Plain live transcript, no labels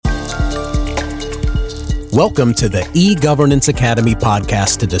Welcome to the E-Governance Academy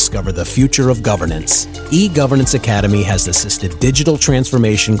podcast to discover the future of governance. E-Governance Academy has assisted digital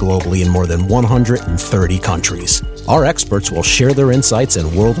transformation globally in more than 130 countries. Our experts will share their insights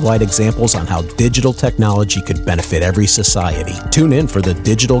and worldwide examples on how digital technology could benefit every society. Tune in for the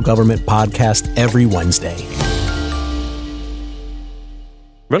Digital Government Podcast every Wednesday.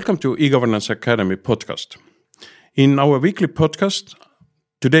 Welcome to E-Governance Academy podcast. In our weekly podcast,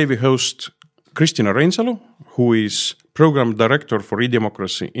 today we host Kristiina Reinsalu, who is Program Director for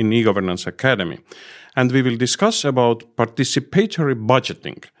e-Democracy in E-Governance Academy, and we will discuss about participatory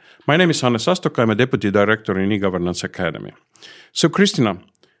budgeting. My name is Hannes Astok, I'm a Deputy Director in E-Governance Academy. So Kristiina,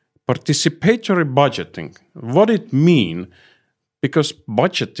 participatory budgeting, what it mean? Because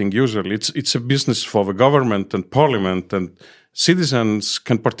budgeting usually, it's a business for the government and parliament, and citizens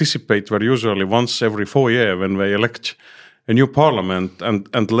can participate very usually once every 4 years when they elect a new parliament,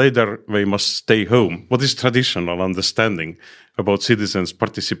 and later they must stay home. What is traditional understanding about citizens'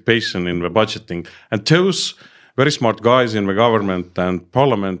 participation in the budgeting? And those very smart guys in the government and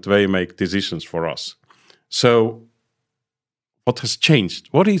parliament, they make decisions for us. So what has changed?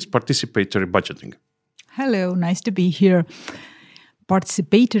 What is participatory budgeting? Hello, nice to be here.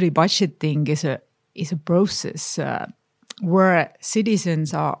 Participatory budgeting is a process where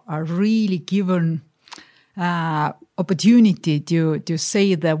citizens are really given opportunity to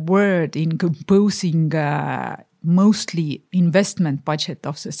say the word in composing mostly investment budget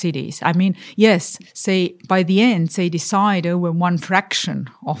of the cities. I mean, yes, say by the end, they decide over one fraction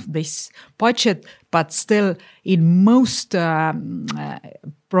of this budget, but still in most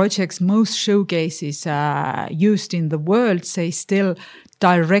projects, most showcases used in the world, they still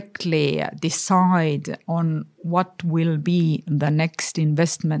directly decide on what will be the next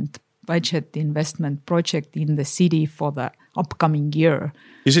investment project in the city for the upcoming year.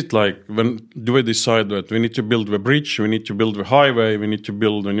 Is it like, when do we decide that we need to build the bridge, we need to build the highway, we need to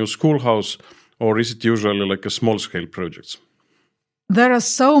build a new schoolhouse, or is it usually like a small-scale projects? There are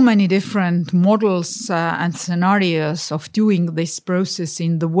so many different models and scenarios of doing this process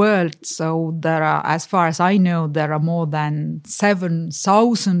in the world. So there are, as far as I know, there are more than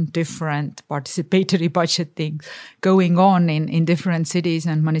 7,000 different participatory budgeting going on in different cities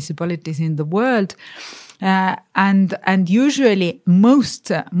and municipalities in the world. And usually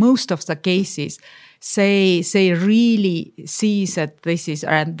most of the cases say really sees that this is,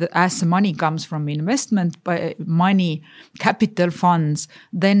 and as the money comes from investment money, capital funds,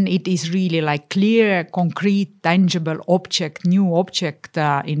 then it is really like clear, concrete, tangible object, new object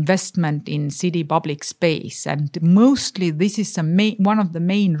investment in city public space. And mostly this is one of the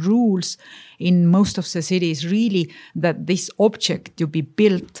main rules in most of the cities, really, that this object to be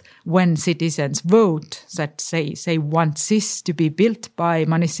built when citizens vote, that say want this to be built by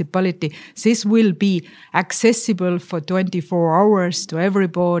municipality, this will be accessible for 24 hours to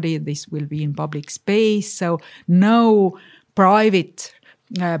everybody. This will be in public space. So no private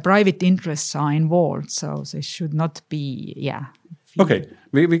interests are involved. So this should not be, Okay,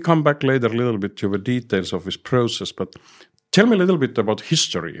 we come back later a little bit to the details of this process, but tell me a little bit about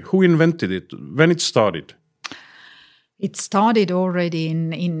history. Who invented it? When it started? It started already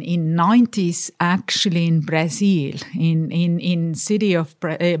in 90s, actually in Brazil, in city of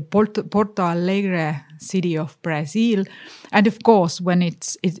Porto Alegre, city of Brazil, and of course when it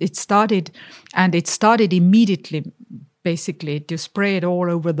started, and it started immediately, basically to spread all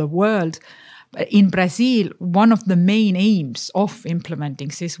over the world. In Brazil, one of the main aims of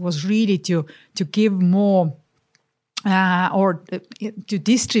implementing this was really to give more. Or to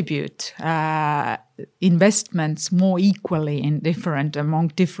distribute investments more equally among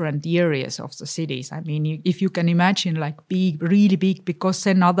different areas of the cities. I mean, if you can imagine, like really big, because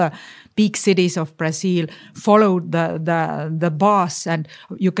then other big cities of Brazil followed the path, and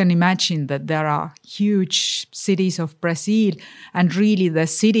you can imagine that there are huge cities of Brazil, and really the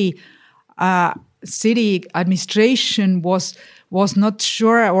city administration was not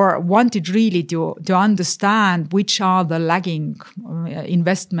sure or wanted really to understand which are the lagging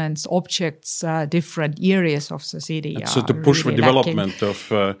investments, objects, different areas of the city. And so to push really the development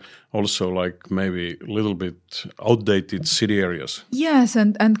of also like maybe a little bit outdated city areas. Yes,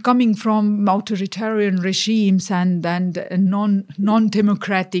 and coming from authoritarian regimes and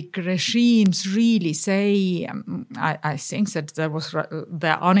non-democratic regimes, really say, I think that there was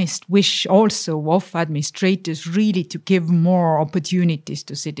the honest wish also of administrators really to give more opportunities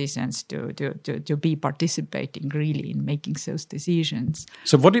to citizens to be participating really in making those decisions.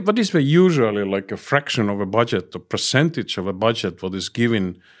 So what is the usually like a fraction of a budget, a percentage of a budget what is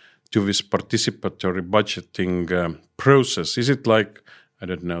given to this participatory budgeting process? Is it like I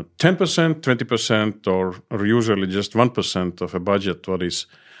don't know, 10%, 20%, or usually just 1% of a budget,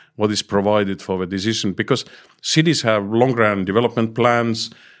 what is provided for the decision? Because cities have long-run development plans.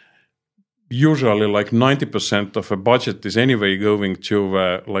 Usually like 90% of a budget is anyway going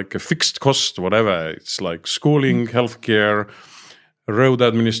to like a fixed cost, whatever. It's like schooling, healthcare, road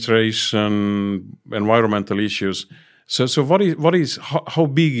administration, environmental issues. So how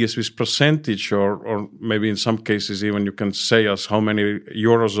big is this percentage, or maybe in some cases even you can say us how many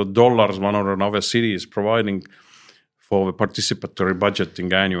euros or dollars one or another city is providing for the participatory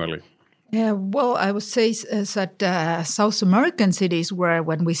budgeting annually? Yeah, well, I would say that South American cities were,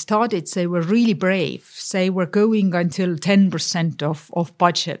 when we started, they were really brave. They were going until 10% of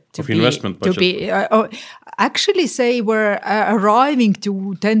budget. Investment budget. Actually, they were arriving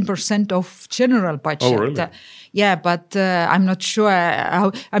to 10% of general budget. Oh, really? Yeah, but I'm not sure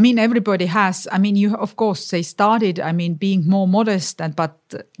how. I mean, everybody has. I mean, of course, they started. I mean, being more modest, but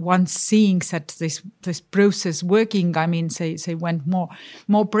once seeing that this process working, I mean, they went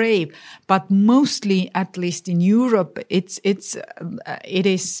more brave. But mostly, at least in Europe, it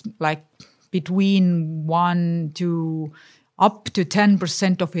is like between 1 to up to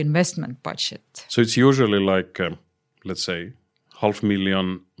 10% of investment budget. So it's usually like, let's say,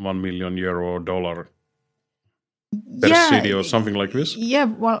 €500,000, €1 million or dollar per city or something like this? Yeah,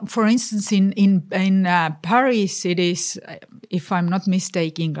 well, for instance, in Paris, it is, if I'm not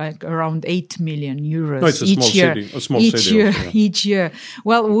mistaken, like around 8 million euros each year.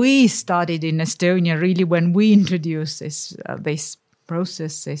 Well, we started in Estonia really when we introduced this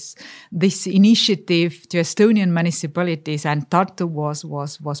process, this initiative to Estonian municipalities, and Tartu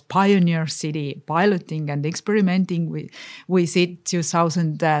was pioneer city, piloting and experimenting with it.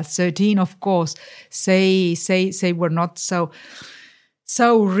 2013, of course, they were not so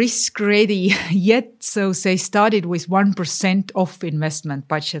risk ready yet, so they started with 1% of investment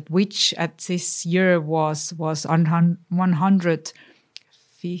budget, which at this year was 100.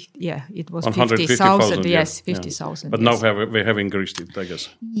 It was 50,000. Yes, 50,000. But now we have increased it, I guess.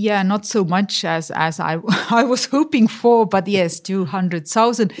 Yeah, not so much as I was hoping for, but yes,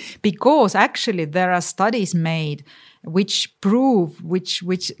 200,000. Because actually there are studies made which prove, which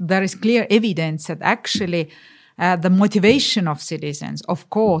there is clear evidence that actually the motivation of citizens, of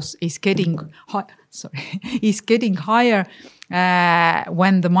course, is getting higher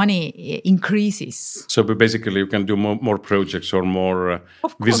when the money increases. So basically you can do more projects or more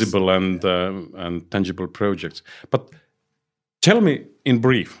visible and tangible projects. But tell me in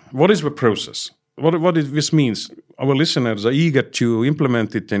brief, what is the process? What this means? Our listeners are eager to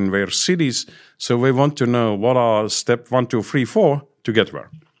implement it in their cities, so they want to know what are step 1, 2, 3, 4 to get there.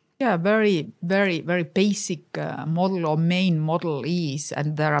 Yeah, very, very, very basic model or main model is,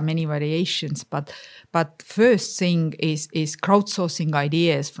 and there are many variations, but first thing is crowdsourcing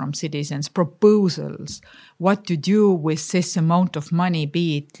ideas from citizens, proposals, what to do with this amount of money,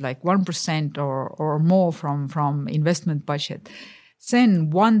 be it like 1% or more from investment budget. Then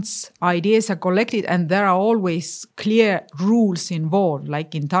once ideas are collected, and there are always clear rules involved,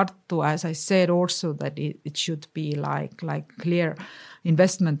 like in Tartu, as I said also, that it should be like clear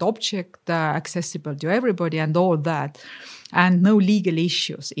investment object, accessible to everybody and all that, and no legal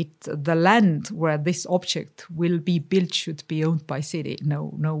issues. The land where this object will be built should be owned by city,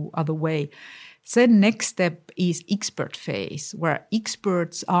 no other way. Then next step is expert phase, where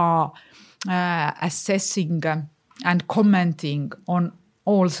experts are assessing and commenting on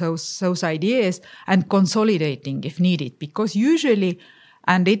all those ideas and consolidating if needed. Because usually,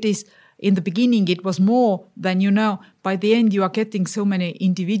 and it is in the beginning, it was more than, by the end you are getting so many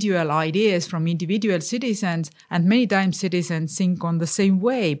individual ideas from individual citizens, and many times citizens think on the same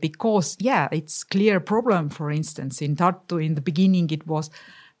way because, it's clear problem. For instance, in Tartu, in the beginning, it was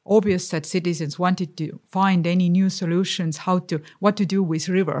obvious that citizens wanted to find any new solutions, what to do with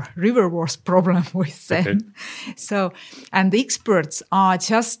river. River was problem with them. Okay. So, and the experts are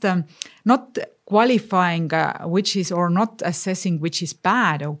just not qualifying which is, or not assessing which is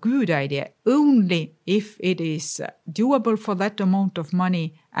bad or good idea, only if it is doable for that amount of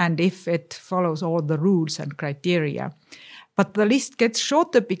money and if it follows all the rules and criteria. But the list gets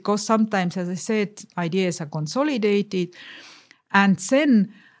shorter because sometimes, as I said, ideas are consolidated, and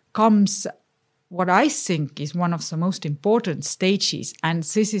then comes what I think is one of the most important stages, and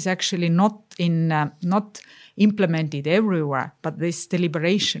this is actually not implemented everywhere, but this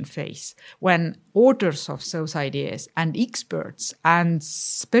deliberation phase, when authors of those ideas and experts and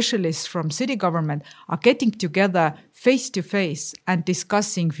specialists from city government are getting together face to face and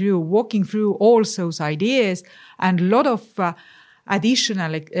walking through all those ideas, and a lot of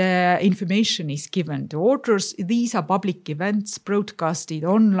additional information is given to authors. These are public events broadcasted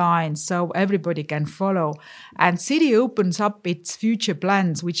online, so everybody can follow. And city opens up its future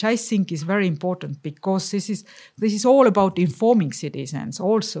plans, which I think is very important, because this is all about informing citizens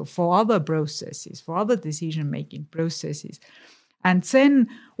also for other processes, for other decision-making processes. And then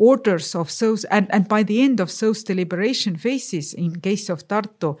authors of those, and by the end of those deliberation phases, in case of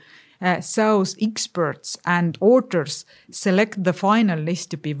Tartu, those experts and authors select the final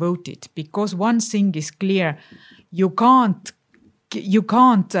list to be voted. Because one thing is clear, you can't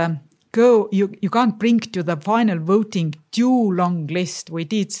bring to the final voting too long list. We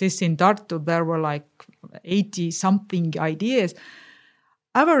did this in Tartu. There were like 80 something ideas.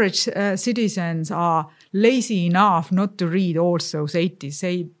 Average citizens are lazy enough not to read all those 80.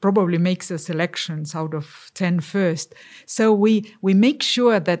 They probably make the selections out of 10 first. So we make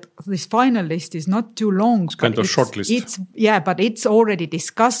sure that this final list is not too long. It's kind of short list. But it's already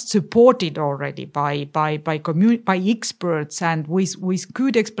discussed, supported already by experts and with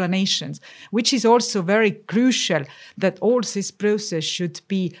good explanations, which is also very crucial that all this process should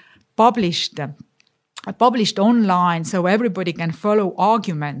be published online, so everybody can follow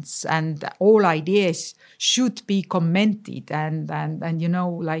arguments, and all ideas should be commented, and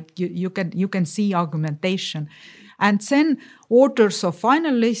you can see argumentation. And then authors of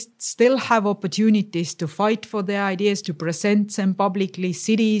final lists still have opportunities to fight for their ideas, to present them publicly.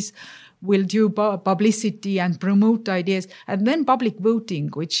 Cities will do publicity and promote ideas, and then public voting,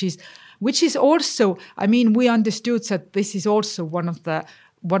 which is also, we understood that this is also one of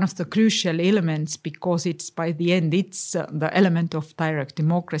the crucial elements, because it's by the end, it's the element of direct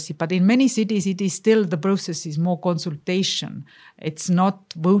democracy. But in many cities, it is still, the process is more consultation. It's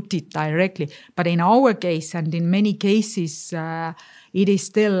not voted directly. But in our case, and in many cases, it is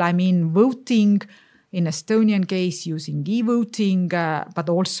still, voting in Estonian case using e-voting, but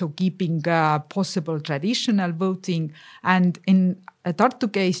also keeping possible traditional voting. And in a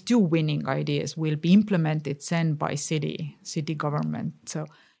Tartu case, 2 winning ideas will be implemented then by city government. So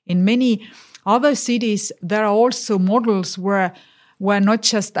in many other cities, there are also models where not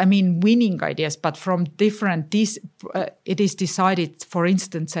just, winning ideas, but from different, it is decided, for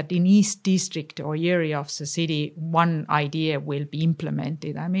instance, that in East District or area of the city, one idea will be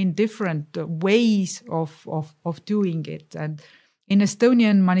implemented. Different ways of doing it. And in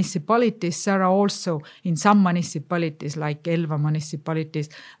Estonian municipalities, there are also, in some municipalities, like Elva municipalities,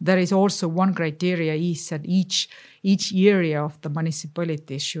 there is also one criteria is that each area of the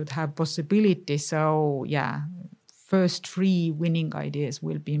municipality should have possibility. So, first 3 winning ideas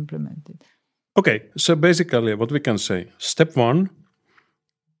will be implemented. Okay, so basically what we can say, step 1,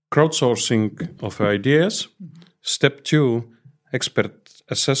 crowdsourcing of ideas. Step 2, expert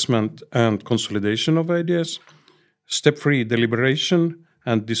assessment and consolidation of ideas. Step 3, deliberation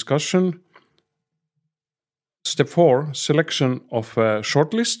and discussion. Step 4, selection of a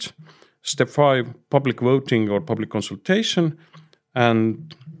shortlist. Step 5, public voting or public consultation.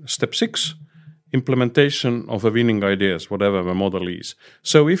 And step 6, implementation of the winning ideas, whatever the model is.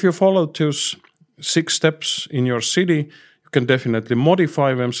 So if you follow those 6 steps in your city, you can definitely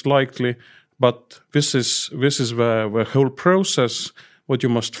modify them slightly, but this is the whole process, what you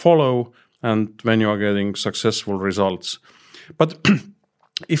must follow, and when you are getting successful results. But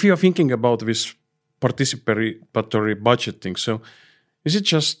if you are thinking about this participatory budgeting, so is it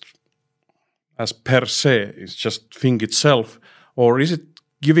just as per se, it's just thing itself, or is it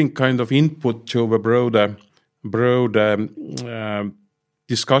giving kind of input to the broader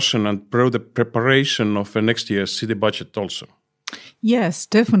discussion and broader preparation of the next year's city budget also? Yes,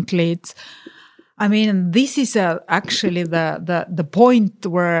 definitely. This is actually the point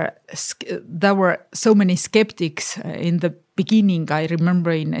where there were so many skeptics in the beginning. I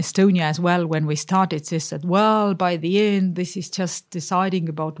remember in Estonia as well, when we started this, that, by the end, this is just deciding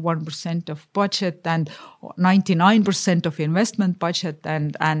about 1% of budget and 99% of investment budget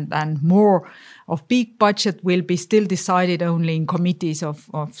and more of big budget will be still decided only in committees of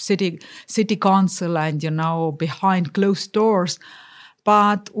city council and, behind closed doors.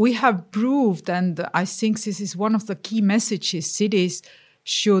 But we have proved, and I think this is one of the key messages cities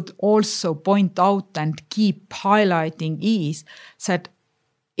should also point out and keep highlighting, is that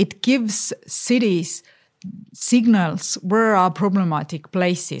it gives cities signals where are problematic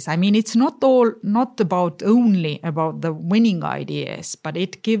places. It's not only about the winning ideas, but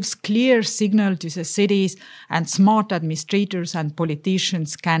it gives clear signal to the cities, and smart administrators and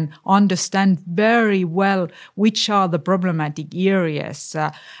politicians can understand very well which are the problematic areas.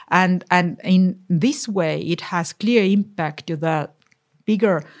 And in this way, it has clear impact to the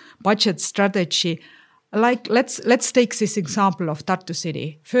bigger budget strategy. Like let's take this example of Tartu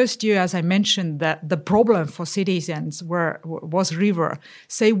city. First year, as I mentioned, that the problem for citizens was river.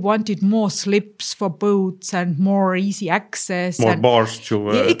 They wanted more slips for boats and more easy access. More bars to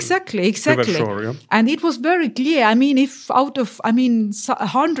exactly. river shore, yeah. And it was very clear. I mean, if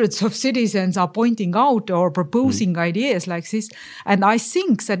hundreds of citizens are pointing out or proposing ideas like this, and I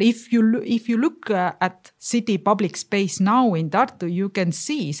think that if you look at city public space now in Tartu, you can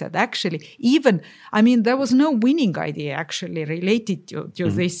see that actually there was no winning idea actually related to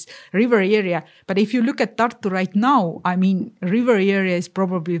this river area. But if you look at Tartu right now, river area is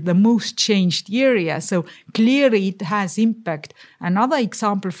probably the most changed area. So clearly it has impact. Another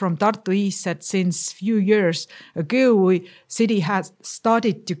example from Tartu is that since few years ago, city has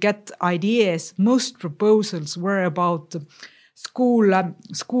started to get ideas. Most proposals were about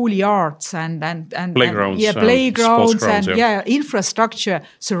schoolyards and playgrounds and infrastructure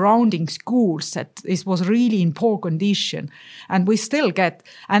surrounding schools. That this was really in poor condition, and we still get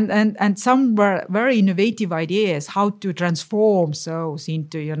and some were very innovative ideas how to transform those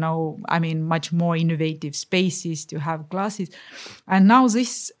into much more innovative spaces to have classes. And now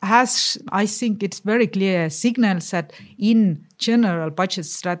this has, I think it's very clear signals that in general budget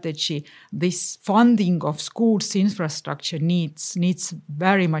strategy, this funding of schools infrastructure needs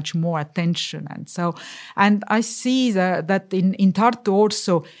very much more attention. And I see that in Tartu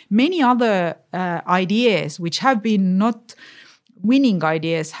also many other ideas which have been not winning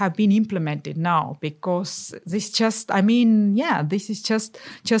ideas have been implemented now, because this is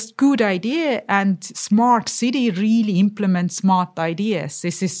just good idea, and smart city really implements smart ideas.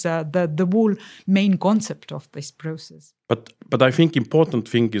 This is the whole main concept of this process. But I think important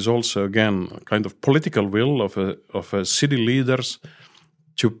thing is also again kind of political will of a city leaders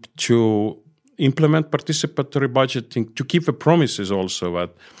to implement participatory budgeting, to keep the promises also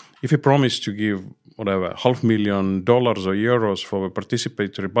that if you promise to give $500,000 or euros for the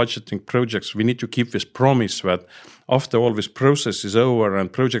participatory budgeting projects, we need to keep this promise that after all this process is over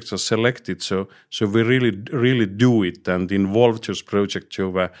and projects are selected, so we really do it and involve those projects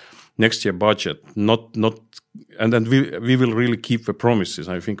to the next year budget. And then we will really keep the promises.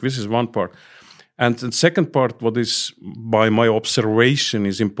 I think this is one part. And the second part, what is by my observation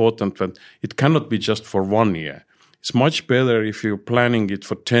is important, that it cannot be just for 1 year. It's much better if you're planning it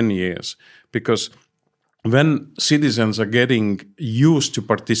for 10 years, because when citizens are getting used to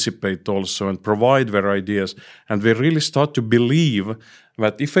participate also and provide their ideas, and they really start to believe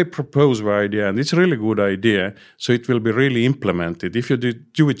that if I propose the idea and it's a really good idea, so it will be really implemented. If you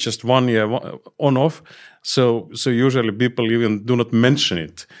do it just 1 year on-off, so usually people even do not mention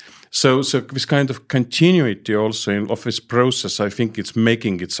it. So this kind of continuity also of this process, I think it's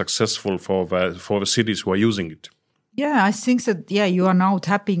making it successful for the cities who are using it. Yeah, I think that, you are now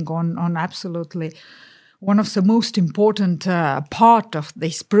tapping on absolutely one of the most important part of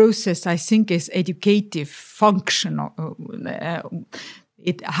this process, I think, is educative function.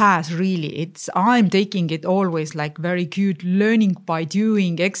 It has really. I'm taking it always like very good learning by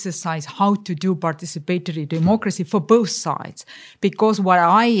doing exercise, how to do participatory democracy for both sides. Because what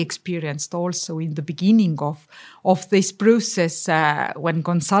I experienced also in the beginning of this process when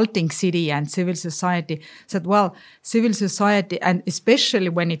consulting city and civil society, said, well, civil society, and especially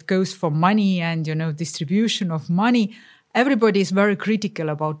when it goes for money and, distribution of money, everybody is very critical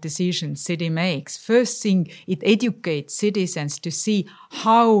about decisions city makes. First thing, it educates citizens to see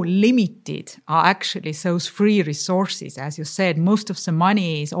how limited are actually those free resources. As you said, most of the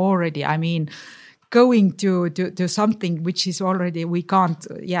money is already, going to something which is already, we can't,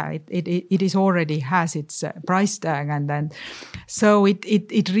 it is already has its price tag. And then, so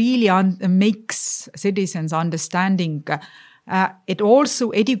it really makes citizens understanding. It also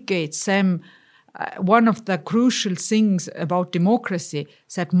educates them. One of the crucial things about democracy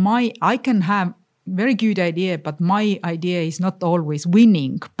is that I can have very good idea, but my idea is not always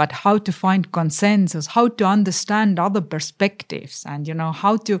winning, but how to find consensus, how to understand other perspectives, and,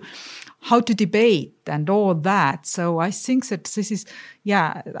 how to debate and all that. So I think that this is,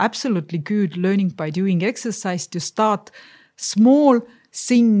 absolutely good learning by doing exercise to start small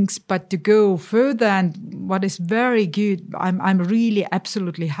things, but to go further. And what is very good, I'm really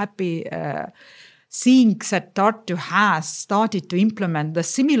absolutely happy seeing that Tartu has started to implement the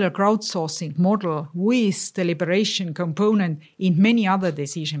similar crowdsourcing model with deliberation component in many other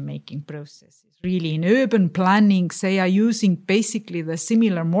decision-making processes. Really, in urban planning, they are using basically the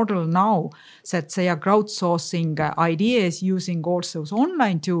similar model now, that they are crowdsourcing ideas using also those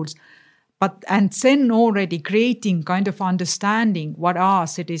online tools. and then already creating kind of understanding what are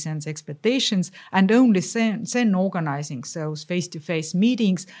citizens' expectations, and only then organizing those face-to-face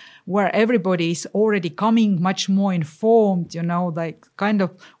meetings where everybody is already coming much more informed, like kind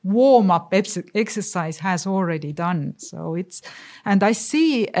of warm-up exercise has already done. So and I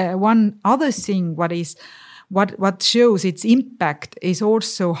see one other thing what shows its impact is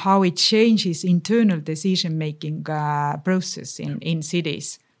also how it changes internal decision-making process in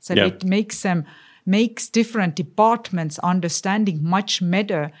cities. So it makes different departments understanding much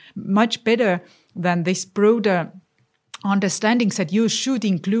better than this broader understandings that you should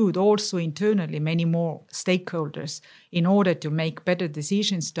include also internally many more stakeholders in order to make better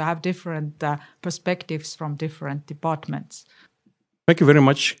decisions, to have different perspectives from different departments. Thank you very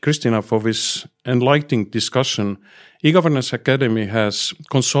much, Kristina, for this enlightening discussion. E-Governance Academy has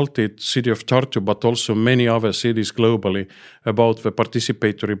consulted City of Tartu, but also many other cities globally about the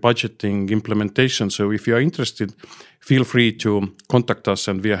participatory budgeting implementation. So if you are interested, feel free to contact us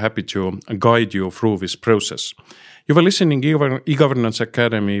and we are happy to guide you through this process. You were listening to E-Governance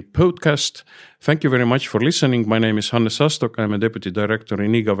Academy podcast. Thank you very much for listening. My name is Hannes Sastok. I'm a Deputy Director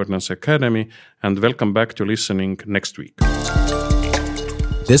in E-Governance Academy, and welcome back to listening next week.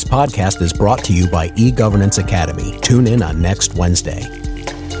 This podcast is brought to you by E-Governance Academy. Tune in on next Wednesday.